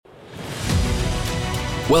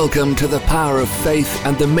Welcome to the Power of Faith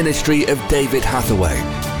and the ministry of David Hathaway.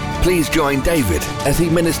 Please join David as he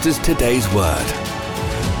ministers today's word.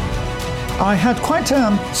 I had quite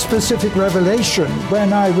a specific revelation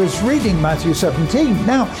when I was reading Matthew 17.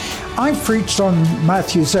 Now, I've preached on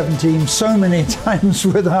Matthew 17 so many times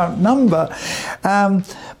without number,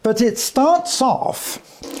 but it starts off,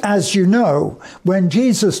 as you know, when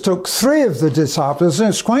Jesus took 3 of the disciples, and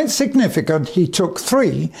it's quite significant, he took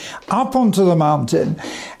 3 up onto the mountain,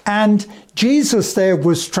 and Jesus there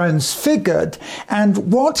was transfigured.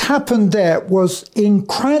 And what happened there was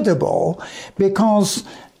incredible, because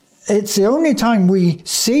it's the only time we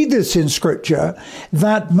see this in Scripture,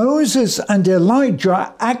 that Moses and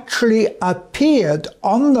Elijah actually appeared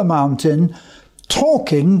on the mountain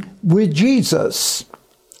talking with Jesus.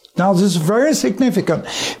 Now, this is very significant,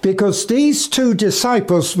 because these 2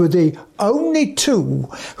 disciples were the only 2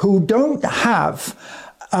 who don't have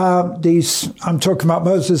I'm talking about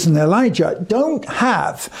Moses and Elijah, don't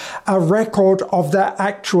have a record of their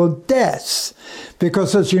actual deaths.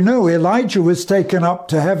 Because, as you know, Elijah was taken up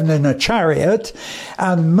to heaven in a chariot,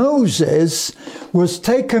 and Moses was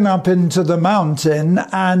taken up into the mountain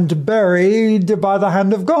and buried by the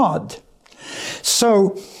hand of God.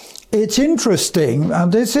 So it's interesting,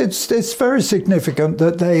 and it's very significant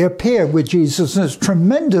that they appear with Jesus. It's a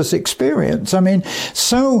tremendous experience. I mean,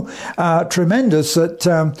 so tremendous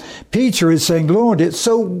that Peter is saying, Lord, it's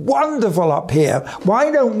so wonderful up here.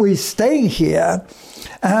 Why don't we stay here?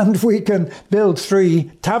 And we can build 3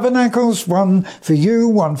 tabernacles, one for you,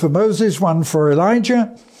 one for Moses, one for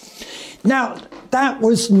Elijah. Now, that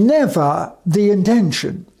was never the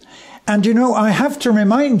intention. And you know, I have to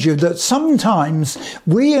remind you that sometimes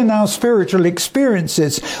we in our spiritual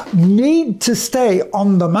experiences need to stay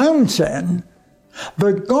on the mountain,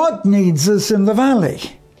 but God needs us in the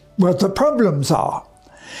valley, where the problems are.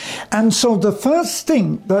 And so the first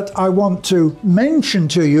thing that I want to mention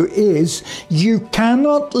to you is you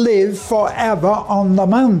cannot live forever on the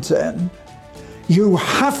mountain. You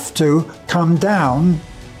have to come down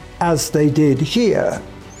as they did here.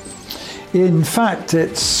 In fact,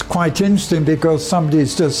 it's quite interesting, because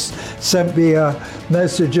somebody's just sent me a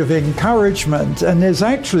message of encouragement and is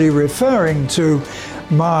actually referring to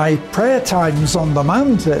my prayer times on the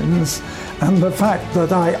mountains and the fact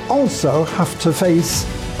that I also have to face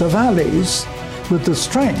the valleys with the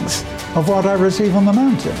strength of what I receive on the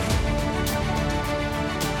mountain.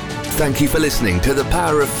 Thank you for listening to The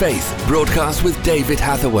Power of Faith, broadcast with David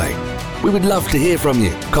Hathaway. We would love to hear from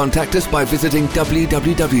you. Contact us by visiting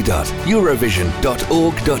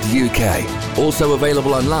www.eurovision.org.uk. Also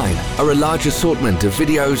available online are a large assortment of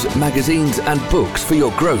videos, magazines and books for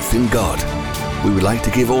your growth in God. We would like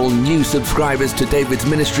to give all new subscribers to David's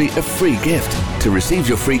ministry a free gift. To receive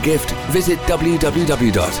your free gift, visit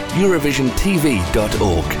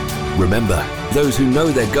www.eurovisiontv.org. Remember, those who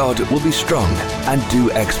know their God will be strong and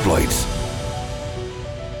do exploits.